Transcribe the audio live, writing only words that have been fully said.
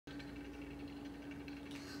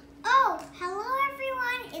Hello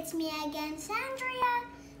everyone, it's me again, Sandria.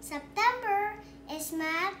 September is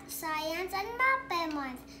Math, Science, and MAPEH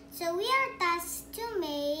month. So we are tasked to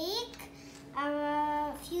make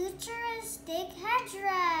a futuristic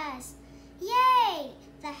headdress. Yay!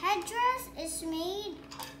 The headdress is made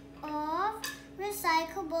of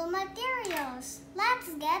recyclable materials.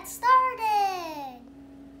 Let's get started!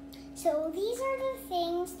 So these are the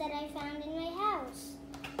things that I found in my house.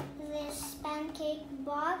 This pancake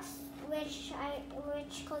box, which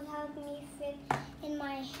could help me fit in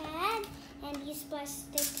my head, and these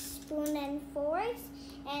plastic spoon and forks,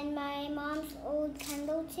 and my mom's old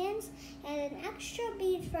candle tins, and an extra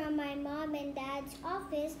bead from my mom and dad's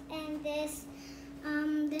office, and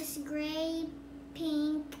this gray,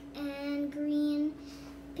 pink, and green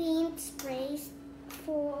paint sprays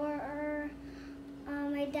for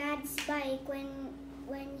my dad's bike when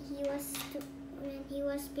he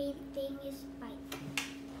was painting his bike.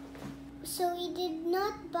 So we did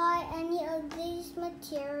not buy any of these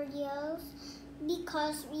materials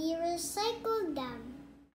because we recycled them.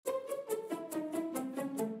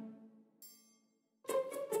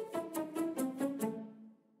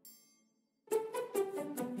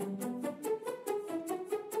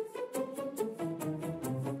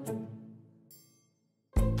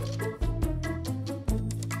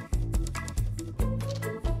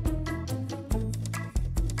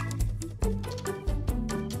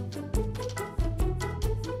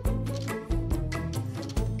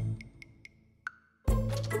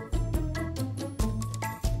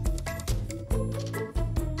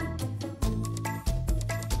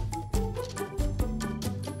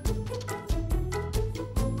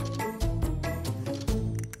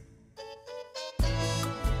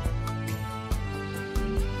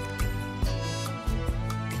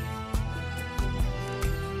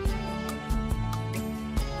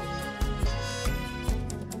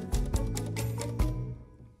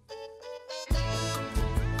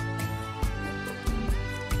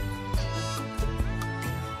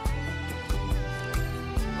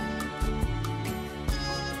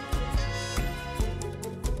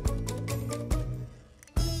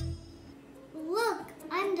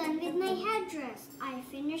 I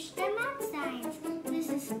finished the math signs. This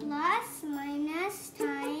is plus, minus,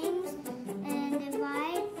 times, and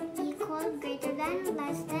divide, equal, greater than,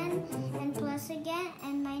 less than, and plus again,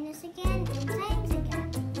 and minus again, and times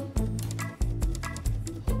again.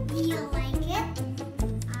 Do you like it?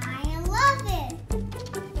 I love it!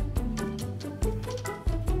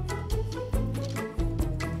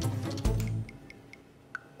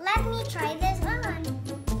 Let me try this on.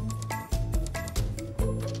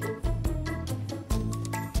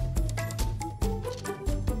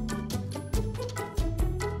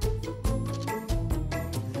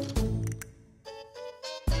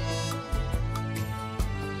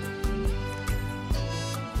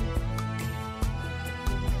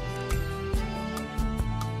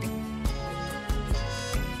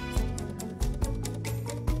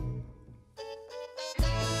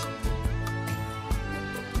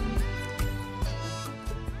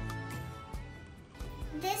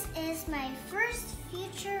 This is my first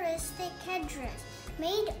futuristic headdress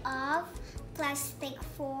made of plastic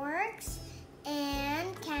forks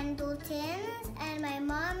and candle tins and my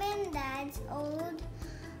mom and dad's old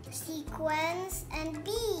sequins and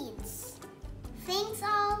beads. Thanks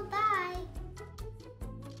all, bye!